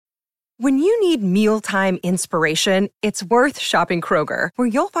When you need mealtime inspiration, it's worth shopping Kroger, where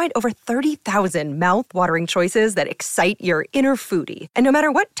you'll find over 30,000 mouth-watering choices that excite your inner foodie. And no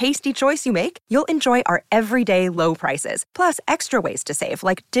matter what tasty choice you make, you'll enjoy our everyday low prices, plus extra ways to save,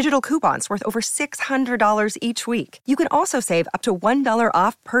 like digital coupons worth over $600 each week. You can also save up to $1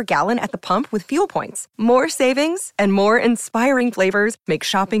 off per gallon at the pump with fuel points. More savings and more inspiring flavors make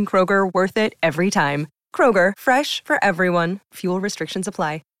shopping Kroger worth it every time. Kroger, fresh for everyone. Fuel restrictions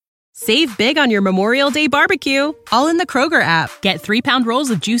apply. Save big on your Memorial Day barbecue, all in the Kroger app. Get 3-pound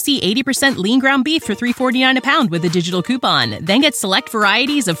rolls of juicy 80% lean ground beef for $3.49 a pound with a digital coupon. Then get select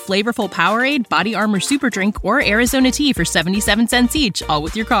varieties of flavorful Powerade, Body Armor Super Drink, or Arizona tea for 77 cents each, all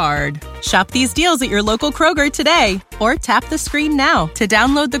with your card. Shop these deals at your local Kroger today, or tap the screen now to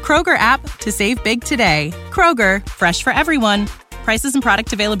download the Kroger app to save big today. Kroger, fresh for everyone. Prices and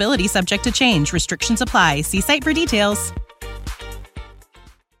product availability subject to change. Restrictions apply. See site for details.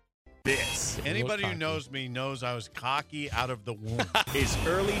 This. Anybody who knows me knows I was cocky out of the womb. Is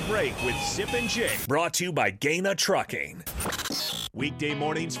Early Break with Sip and Jake. Brought to you by Gaina Trucking. Weekday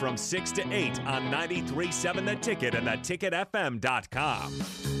mornings from 6 to 8 on 93.7 The Ticket and theticketfm.com.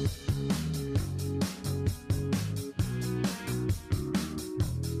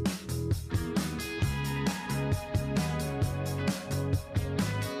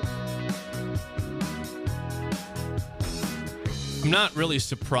 I'm not really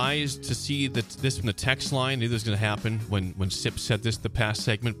surprised to see this from the text line. I knew this was going to happen when Sip said this the past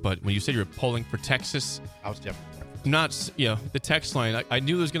segment, but when you said you were polling for Texas, I was definitely the text line. I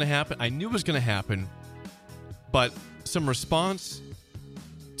knew it was going to happen. I knew it was going to happen, but some response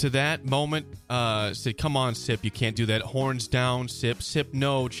to that moment said, "Come on, Sip, you can't do that. Horns down, Sip. Sip,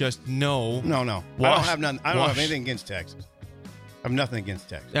 no, just no." No. I don't have none. I don't have anything against Texas. I have nothing against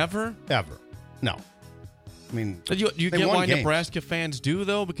Texas. Ever. No. I mean, you get why games. Nebraska fans do,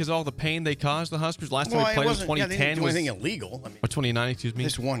 though, because all the pain they caused the Huskers. Last time we played was 2010. Yeah, they didn't do anything illegal. I mean, or 2009, excuse me.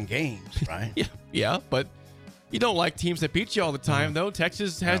 Just won games, right? yeah, but you don't like teams that beat you all the time, though.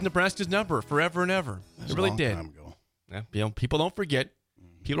 Texas has Nebraska's number forever and ever. That's it really a long did. Time ago. Yeah, people don't forget.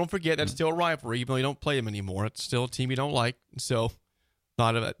 People don't forget that's still a rivalry, even though you don't play them anymore. It's still a team you don't like. So,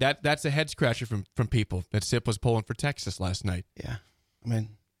 thought of it. That's a head scratcher from people. That Sip was polling for Texas last night. Yeah, I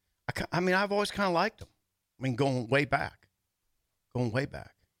mean, I've always kind of liked them. I mean, going way back.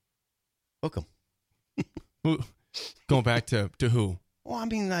 Look them. Going back to who? Well, I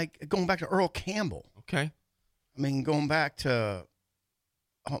mean, like going back to Earl Campbell. Okay. I mean, going back to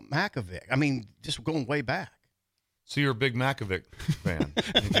Makovic. I mean, just going way back. So you're a big Makovic fan?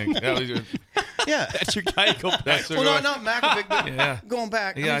 You think that was your... Yeah, that's your guy. Go back. Well, not Makovic, but going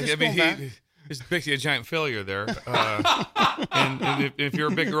back. Yeah, I mean, he's basically a giant failure there. And if you're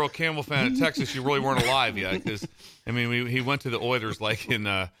a big Earl Campbell fan of Texas, you really weren't alive yet. Because I mean, he went to the Oilers like in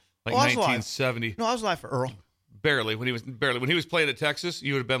 1970. No, I was alive for Earl. Barely when he was playing at Texas,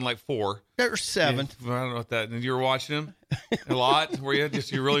 you would have been like 4. There were 7. Yeah, I don't know what that. And you were watching him a lot. Were you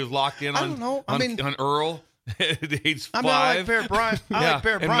you really locked in on? I don't know. On Earl at age 5. I like Bear Bryant.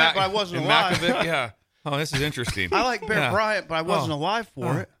 But I wasn't alive. Makovic, yeah. Oh, this is interesting. I like Bear Bryant, but I wasn't alive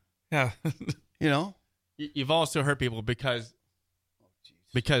for it. Yeah. You know. You've also hurt people because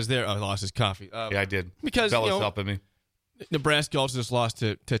they're lost his coffee. Yeah, I did. Because Bella's helping me. Nebraska also just lost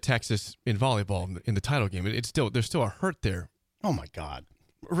to Texas in volleyball in the title game. There's still a hurt there. Oh my God,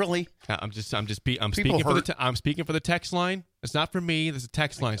 really? I'm speaking for the text line. It's not for me. This is a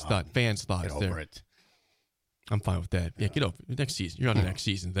text line thought. Fans thoughts get there. Over it. I'm fine with that. Yeah, get over it. Next season. You're on the next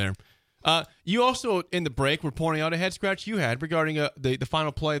season there. You also in the break were pointing out a head scratch you had regarding the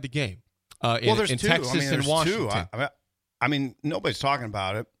final play of the game. There's in two. Texas and Washington. I mean, nobody's talking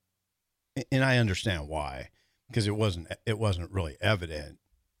about it, and I understand why, because it wasn't really evident.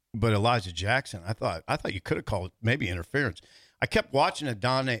 But Elijah Jackson, I thought you could have called maybe interference. I kept watching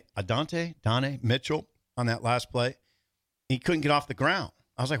Adonte Mitchell on that last play. He couldn't get off the ground.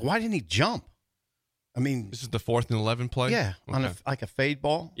 I was like, why didn't he jump? I mean, this is the 4th and 11 play. Yeah, okay. on a fade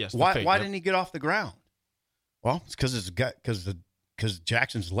ball. Yes. Why fade, didn't he get off the ground? Well, it's because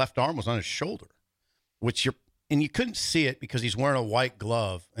Jackson's left arm was on his shoulder, and you couldn't see it because he's wearing a white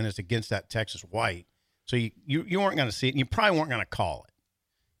glove and it's against that Texas white. So you weren't going to see it, and you probably weren't going to call it.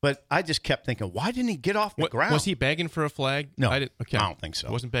 But I just kept thinking, why didn't he get off the ground? Was he begging for a flag? No, I don't think so.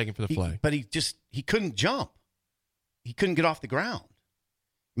 I wasn't begging for the flag. But he couldn't jump. He couldn't get off the ground.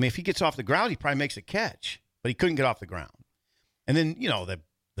 I mean, if he gets off the ground, he probably makes a catch. But he couldn't get off the ground. And then,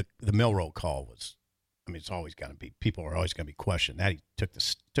 the Milroe call was, I mean, it's always going to be, people are always going to be questioned that. He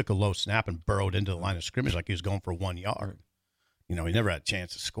took a low snap and burrowed into the line of scrimmage like he was going for 1 yard. He never had a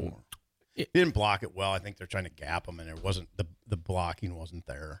chance to score. He didn't block it well. I think they're trying to gap him, and it wasn't the blocking wasn't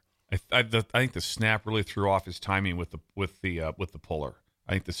there. I think the snap really threw off his timing with the puller.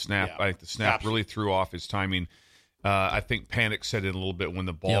 I think the snap Absolutely. really threw off his timing. I think panic set in a little bit when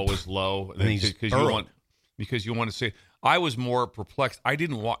the ball was low because you want to say. I was more perplexed. I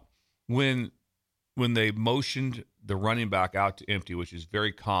didn't want when they motioned the running back out to empty, which is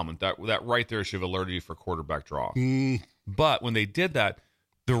very common. That right there should have alerted you for quarterback draw. But when they did that,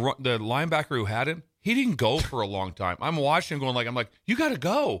 the linebacker who had him, he didn't go for a long time. I'm watching him going I'm like, you got to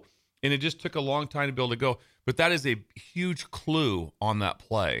go. And it just took a long time to be able to go. But that is a huge clue on that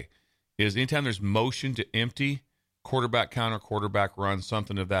play is anytime there's motion to empty, quarterback counter, quarterback run,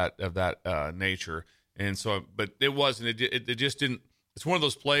 something of that nature. And so, but it wasn't. It just didn't. It's one of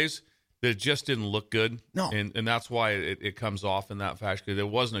those plays that just didn't look good. No. And that's why it comes off in that fashion because it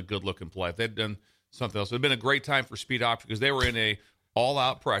wasn't a good looking play. If they'd done something else, it would have been a great time for speed option because they were in a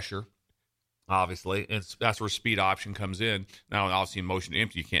all-out pressure. Obviously, and that's where speed option comes in. Now, obviously, in motion to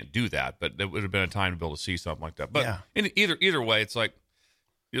empty, you can't do that, but there would have been a time to be able to see something like that. But in either way, it's like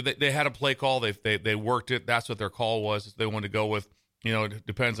they had a play call. They worked it. That's what their call was. They wanted to go with. It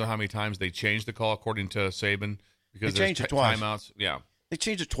depends on how many times they changed the call, according to Saban, because they changed it twice. Timeouts. Yeah, they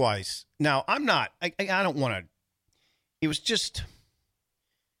changed it twice. Now, I'm not. I don't want to. It was just.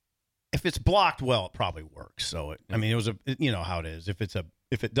 If it's blocked well, it probably works. So it was how it is.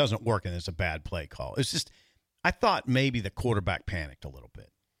 If it doesn't work and it's a bad play call, it's just. I thought maybe the quarterback panicked a little bit.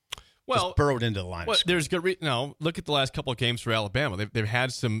 Well, just burrowed into the line. Well, there's good. Look at the last couple of games for Alabama. They've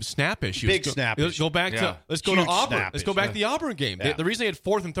had some snap issues. Big snap issues. Go back to let's go Huge to Auburn. snap Let's go back to the Auburn game. Yeah. The reason they had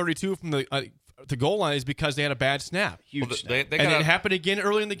 4th and 32 from the goal line is because they had a bad snap. Huge snap. They and it happened again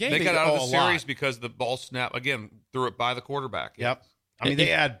early in the game. They got out of the series because the ball snap again threw it by the quarterback. Yep. I mean, they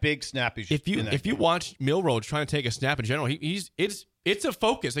had big snap issues. If you watch Milroe trying to take a snap in general, it's a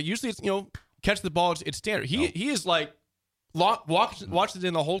focus. Like usually it's catch the ball. It's standard. He is like watched it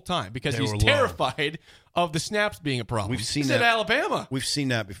in the whole time because he's terrified of the snaps being a problem. We've seen that at Alabama. We've seen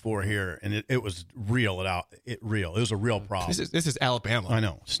that before here, and it was real. It was a real problem. This is Alabama. I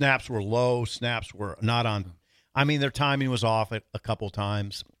know. Snaps were low. Snaps were not on. I mean, their timing was off a couple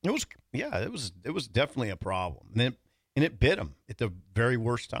times. It was definitely a problem. And it bit them at the very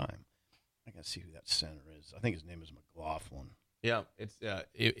worst time. I can see who that center is. I think his name is McLaughlin. Yeah, it's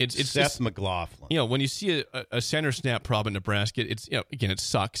Seth just, McLaughlin. When you see a center snap problem in Nebraska, it's again it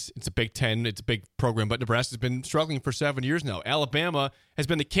sucks. It's a Big Ten, it's a big program, but Nebraska's been struggling for 7 years now. Alabama has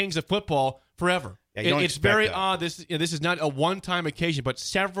been the kings of football forever. Yeah, it's very odd. This is not a one-time occasion, but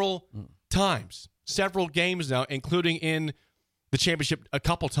several times, several games now, including in the championship a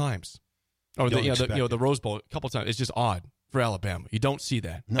couple times, or the Rose Bowl a couple times. It's just odd for Alabama. You don't see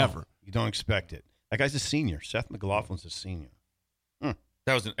that ever. You don't expect it. That guy's a senior. Seth McLaughlin's a senior.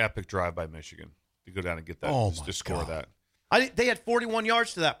 That was an epic drive by Michigan to go down and get that. To score that. They had 41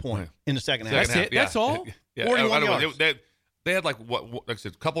 yards to that point in the second half. That's it. Yeah. That's all. Yeah. 41 yards. They had like I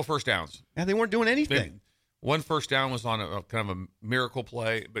said, a couple first downs. Yeah, they weren't doing anything. One first down was on a kind of a miracle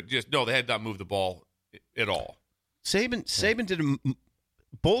play, but they had not moved the ball at all. Saban did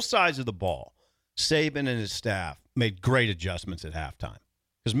both sides of the ball. Saban and his staff made great adjustments at halftime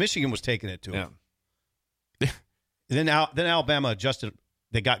because Michigan was taking it to him. Then Alabama adjusted.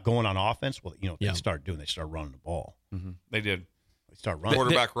 They got going on offense. Well, they started running the ball. Mm-hmm. They did. They started running.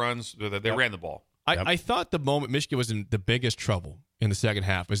 Quarterback runs. They ran the ball. I thought the moment Michigan was in the biggest trouble in the second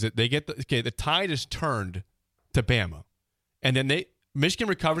half was that they get the tide is turned to Bama, and then Michigan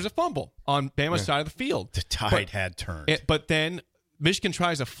recovers a fumble on Bama's side of the field. The tide had turned, but then Michigan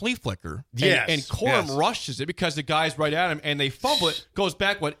tries a flea flicker, and Corum rushes it because the guy's right at him, and they fumble it. Goes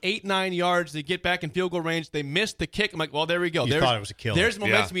back 8-9 yards. They get back in field goal range. They miss the kick. I'm like, well, there we go. You thought it was a killer. There's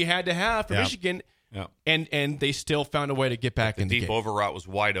momentum we had to have for Michigan, and they still found a way to get back in the game. The deep over route was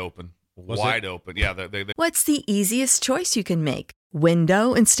wide open. Wide open. Yeah. What's the easiest choice you can make?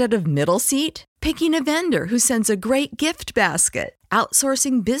 Window instead of middle seat? Picking a vendor who sends a great gift basket?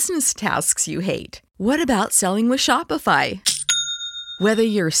 Outsourcing business tasks you hate? What about selling with Shopify? Whether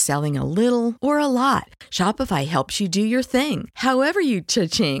you're selling a little or a lot, Shopify helps you do your thing, however you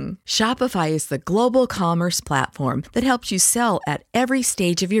cha-ching. Shopify is the global commerce platform that helps you sell at every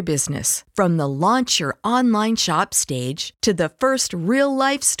stage of your business. From the launch your online shop stage to the first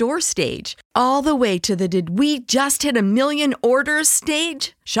real-life store stage, all the way to the did we just hit 1 million orders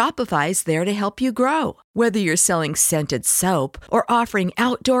stage. Shopify's there to help you grow. Whether you're selling scented soap or offering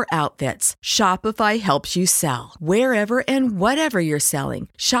outdoor outfits, Shopify helps you sell. Wherever and whatever you're selling,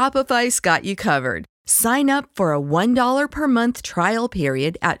 Shopify's got you covered. Sign up for a $1 per month trial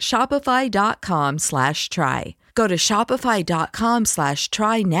period at shopify.com/try. Go to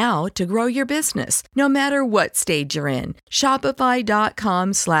shopify.com/try now to grow your business, no matter what stage you're in.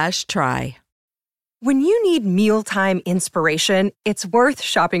 Shopify.com/try. When you need mealtime inspiration, it's worth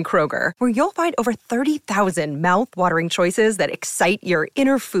shopping Kroger, where you'll find over 30,000 mouth-watering choices that excite your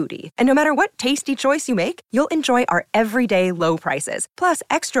inner foodie. And no matter what tasty choice you make, you'll enjoy our everyday low prices, plus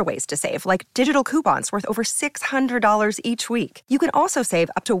extra ways to save, like digital coupons worth over $600 each week. You can also save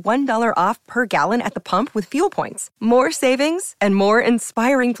up to $1 off per gallon at the pump with fuel points. More savings and more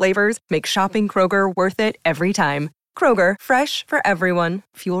inspiring flavors make shopping Kroger worth it every time. Kroger, fresh for everyone.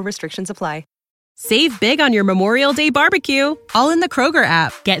 Fuel restrictions apply. Save big on your Memorial Day barbecue, all in the Kroger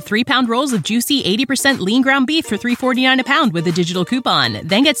app. Get 3-pound rolls of juicy 80% lean ground beef for $3.49 a pound with a digital coupon.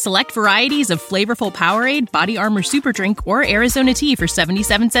 Then get select varieties of flavorful Powerade, Body Armor Super Drink, or Arizona tea for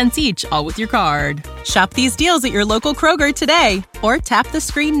 77 cents each, all with your card. Shop these deals at your local Kroger today, or tap the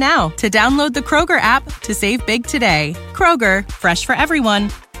screen now to download the Kroger app to save big today. Kroger, fresh for everyone.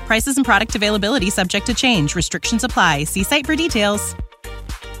 Prices and product availability subject to change. Restrictions apply. See site for details.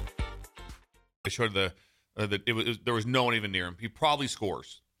 I showed there was no one even near him. He probably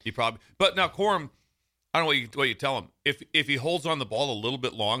scores. But now Corum, I don't know what you tell him. If he holds on the ball a little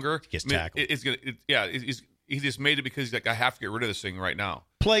bit longer, he gets tackled. He just made it because he's like, I have to get rid of this thing right now.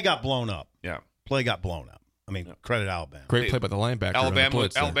 Play got blown up. Yeah, play got blown up. I mean, credit Alabama. Great play by the linebacker.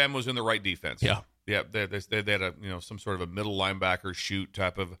 Alabama was in the right defense. Yeah. They had a some sort of a middle linebacker shoot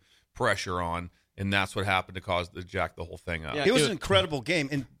type of pressure on. And that's what happened to cause the jack the whole thing up. Yeah, it was an incredible game.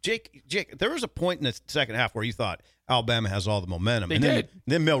 And Jake, there was a point in the second half where you thought Alabama has all the momentum. They did.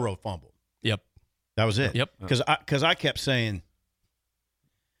 Then Milroe fumbled. Yep. That was it. Yep. Because I kept saying,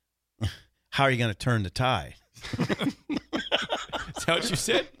 how are you going to turn the tide? Is that what you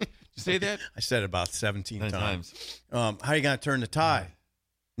said? Did you say that? I said it about 17 times. How are you going to turn the tide?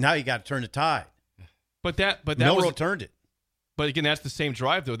 Now you got to turn the tide. But that Milroe turned it. But again, that's the same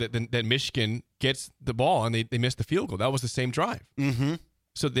drive though that Michigan gets the ball and they missed the field goal. That was the same drive. Mm-hmm.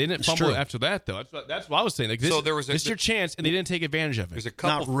 So they didn't fumble after that though. That's what I was saying. Like this, this is your chance, and they didn't take advantage of it. There's a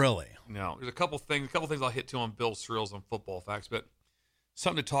couple. Not really. No, there's a couple things I'll hit to on Bill Thrills on Football Facts, but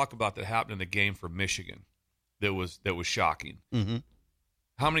something to talk about that happened in the game for Michigan that was shocking. Mm-hmm.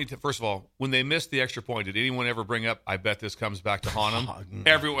 How many? First of all, when they missed the extra point, did anyone ever bring up? I bet this comes back to haunt them.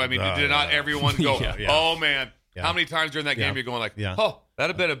 Everyone. I mean, did not everyone go? Oh man. Yeah. How many times during that game you're going like, oh,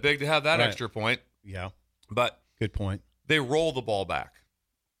 that'd have been a big to have that extra point. Yeah. But good point. They roll the ball back.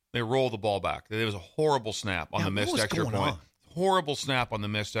 It was a horrible snap on the missed extra point. Horrible snap on the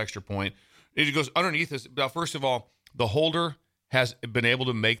missed extra point. It goes underneath this. First of all, the holder has been able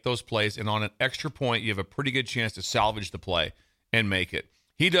to make those plays, and on an extra point, you have a pretty good chance to salvage the play and make it.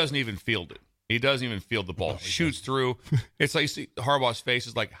 He doesn't even field it. He doesn't even field the ball. Shoots through. It's like you see Harbaugh's face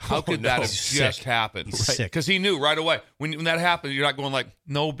is like, how could that have just happened? Because he knew right away. When that happened, you're not going like,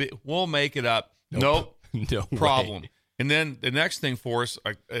 no, we'll make it up. Nope. No problem. Way. And then the next thing for us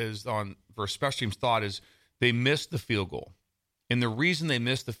for special teams thought is they missed the field goal. And the reason they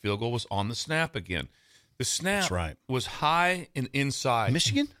missed the field goal was on the snap again. The snap was high and inside.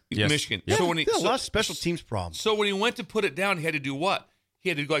 Michigan? Yes. Michigan. Yeah, so a lot of special teams problems. So when he went to put it down, he had to do what? He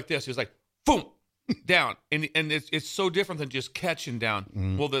had to go like this. He was like, boom, down. And it's so different than just catching down.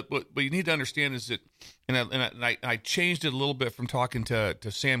 Mm. Well, what you need to understand is that, and I changed it a little bit from talking to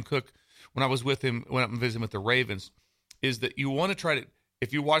Sam Cook when I was with him, when I'm visiting with the Ravens, is that you want to try to,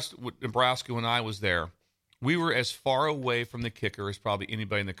 if you watched Nebraska when I was there, we were as far away from the kicker as probably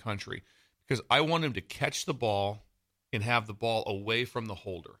anybody in the country because I want him to catch the ball and have the ball away from the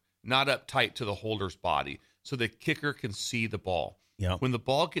holder, not up tight to the holder's body, so the kicker can see the ball. Yeah. When the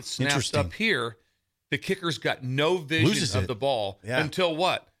ball gets snapped up here, the kicker's got no vision of the ball until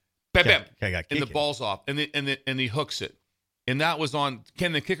what? Bam, bam, and the ball's off, and he hooks it. And that was on.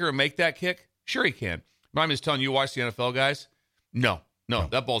 Can the kicker make that kick? Sure, he can. But I'm just telling you, watch the NFL guys. No,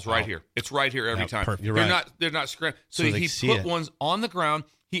 that ball's right here. It's right here every time. Perfect. They're not scrambling. So he put ones on the ground.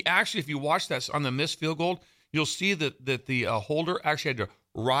 He actually, if you watch that on the missed field goal, you'll see that the holder actually had to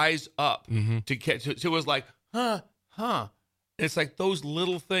rise up to catch. So it was like, huh. It's like those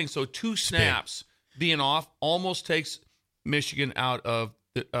little things. So 2 snaps being off almost takes Michigan out of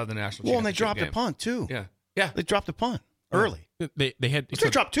the national championship. Well, and they dropped game. a punt too. Yeah. They dropped a punt early. They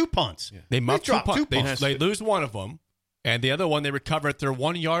dropped 2 punts. They dropped 2 punts. They They lose one of them, and the other one they recover at their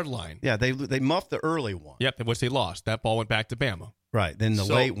 1 yard line. Yeah, they muffed the early one. Yep, which they lost. That ball went back to Bama. Right. Then the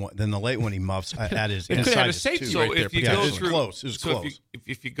late one he muffs at his inside his safety. So right if there, you go it through, was close.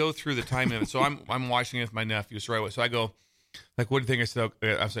 If you go through the time limit, so I'm watching it with my nephews right away. So I go, like, what do you think?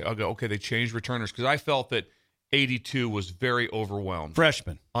 I said, I'll go, okay, they changed returners because I felt that 82 was very overwhelmed.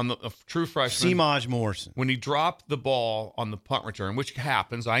 Freshman. On the true freshman. Semaj Morrison. When he dropped the ball on the punt return, which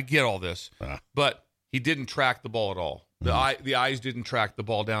happens, I get all this, but he didn't track the ball at all. The eyes didn't track the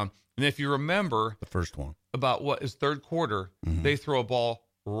ball down. And if you remember, the first one, about what is third quarter, they throw a ball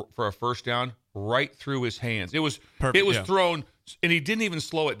for a first down right through his hands. It was thrown, and he didn't even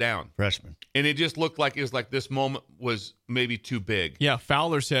slow it down. Freshman. And it just looked like it was like this moment was maybe too big. Yeah,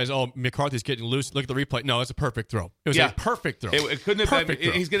 Fowler says, "Oh, McCarthy's getting loose. Look at the replay." No, it's a perfect throw. It was a perfect throw. It couldn't have perfect been.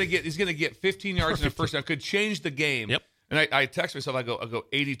 Throw. He's gonna get 15 yards in the first down. Could change the game. Yep. And I text myself. I go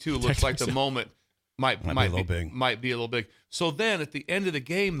 82 looks like the moment might be a little big. So then at the end of the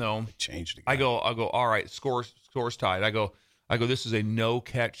game though, it changed again. I go. All right, scores tied. I go. This is a no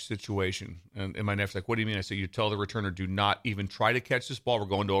catch situation. And my nephew's like, "What do you mean?" I say, "You tell the returner, do not even try to catch this ball. We're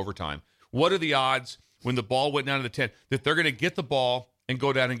going to overtime." What are the odds when the ball went down to the 10 that they're going to get the ball and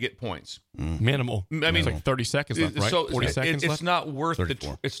go down and get points? Minimal. I mean, it's like 30 seconds left, right? So 40 seconds left. It's not worth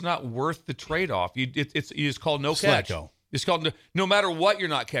it's not worth the trade-off. It's called no catch. It's called no matter what, you're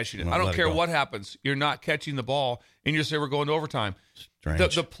not catching it. I don't care what happens. You're not catching the ball, and you say we're going to overtime.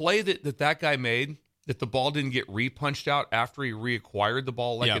 The play that guy made, that the ball didn't get re-punched out after he reacquired the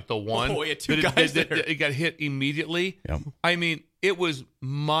ball, at the one. Oh, he had two guys there. It got hit immediately. Yep. I mean, it was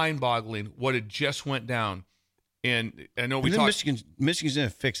mind-boggling what had just went down. And I know Michigan's in a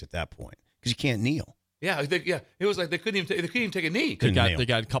fix at that point because you can't kneel. Yeah, it was like they couldn't even take a knee. They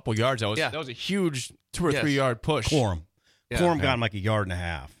got a couple yards. That was a huge 2 or 3 yard push. Quorum got him like a yard and a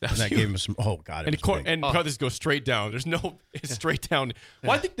half. And that gave him some. Oh God! And brothers go straight down. There's no straight down.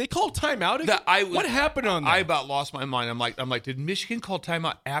 Well, I think they called timeout. What happened on that? I about lost my mind. I'm like, did Michigan call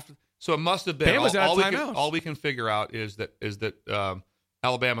timeout after? So it must have been. Bama's out of timeouts. All we can figure out is that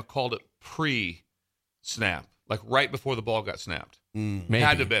Alabama called it pre-snap, like right before the ball got snapped. Maybe.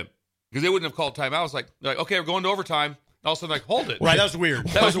 Had to have been because they wouldn't have called timeout. I was like, okay, we're going to overtime. All of a sudden, like, hold it. Right, that was weird.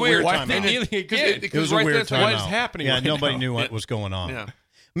 That was weird. Why they kneeling again? It was a weird timeout. What is happening? Yeah, right nobody now? knew what was going on. Yeah.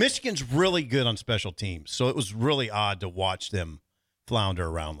 Michigan's really good on special teams, so it was really odd to watch them flounder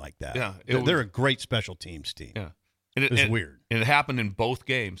around like that. Yeah, they're a great special teams team. Yeah, it was weird. And it happened in both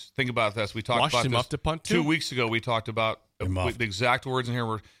games. Think about this. We talked about him this up to punt 2 weeks ago. We talked about the exact words in here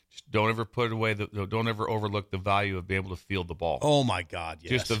were just don't ever put away don't ever overlook the value of being able to field the ball. Oh my God!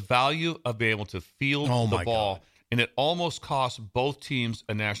 Yes. Just the value of being able to field the ball. God. And it almost cost both teams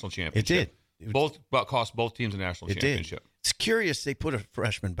a national championship. It did. Cost both teams a national championship. It's curious they put a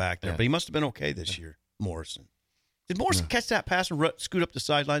freshman back there, but he must have been okay this year, Morrison. Did Morrison catch that pass and scoot up the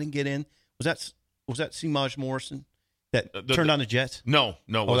sideline and get in? Was that Semaj Morrison that turned on the Jets? No.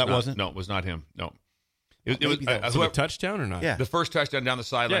 Wasn't? No, it was not him. No. Was it a touchdown or not? Yeah. The first touchdown down the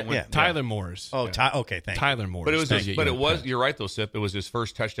sideline. Tyler Morris. Oh, okay, thanks. Tyler Morris. But it was. You're right though, Sip. It was his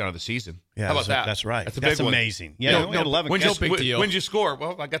first touchdown of the season. Yeah, how about that? That's right. That's a big amazing. One. Yeah, we had 11. When'd you score?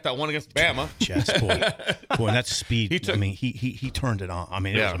 Well, I got that one against Bama. Jets, boy, that's speed. He turned it on. I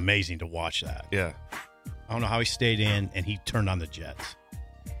mean, it was amazing to watch that. Yeah. I don't know how he stayed in and he turned on the Jets.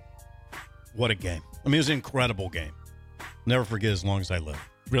 What a game! I mean, it was an incredible game. Never forget as long as I live.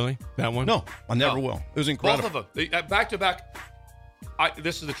 Really? That one? No, I never will. It was incredible. Both of them. Back to back.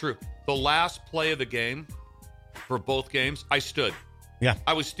 This is the truth. The last play of the game, for both games, I stood. Yeah.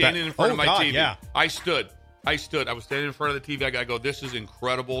 I was standing in front of my TV. Yeah. I stood. I was standing in front of the TV. I go, this is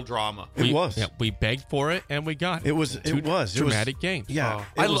incredible drama. It was. Yeah, we begged for it, and we got it. It was dramatic games. Yeah,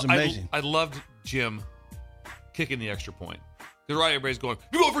 it was amazing. I loved Jim kicking the extra point. Because everybody's going,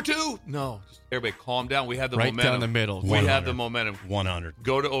 you go for two? No. Just everybody calm down. We have the momentum. Right down the middle. We have the momentum. 100.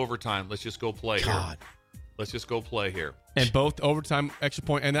 Go to overtime. Let's just go play here. Let's just go play here. And both overtime, extra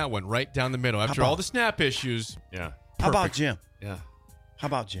point, and that one right down the middle. After all the snap issues. Yeah. How about Jim? Yeah. How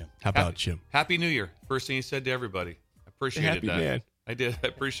about Jim? Happy New Year. First thing he said to everybody. I appreciated that. Man. I did. I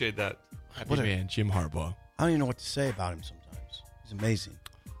appreciate that. Happy man, Jim Harbaugh. I don't even know what to say about him sometimes. He's amazing.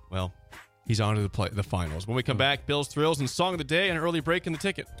 Well, he's on to the finals. When we come back, Bill's Thrills and Song of the Day and an early break in the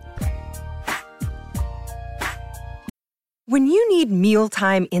ticket. When you need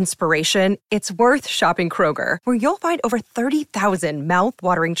mealtime inspiration, it's worth shopping Kroger, where you'll find over 30,000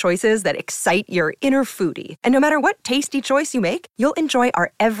 mouth-watering choices that excite your inner foodie. And no matter what tasty choice you make, you'll enjoy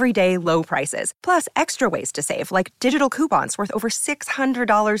our everyday low prices, plus extra ways to save, like digital coupons worth over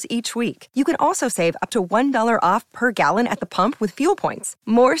 $600 each week. You can also save up to $1 off per gallon at the pump with fuel points.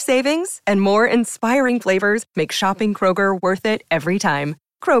 More savings and more inspiring flavors make shopping Kroger worth it every time.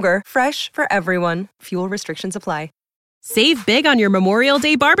 Kroger, fresh for everyone. Fuel restrictions apply. Save big on your Memorial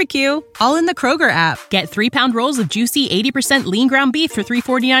Day barbecue, all in the Kroger app. Get 3-pound rolls of juicy 80% lean ground beef for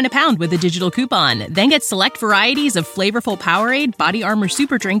 $3.49 a pound with a digital coupon. Then get select varieties of flavorful Powerade, Body Armor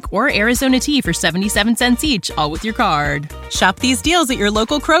Super Drink, or Arizona tea for 77 cents each, all with your card. Shop these deals at your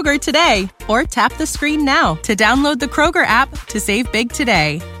local Kroger today, or tap the screen now to download the Kroger app to save big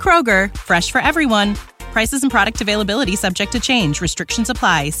today. Kroger, fresh for everyone. Prices and product availability subject to change. Restrictions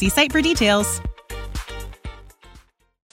apply. See site for details.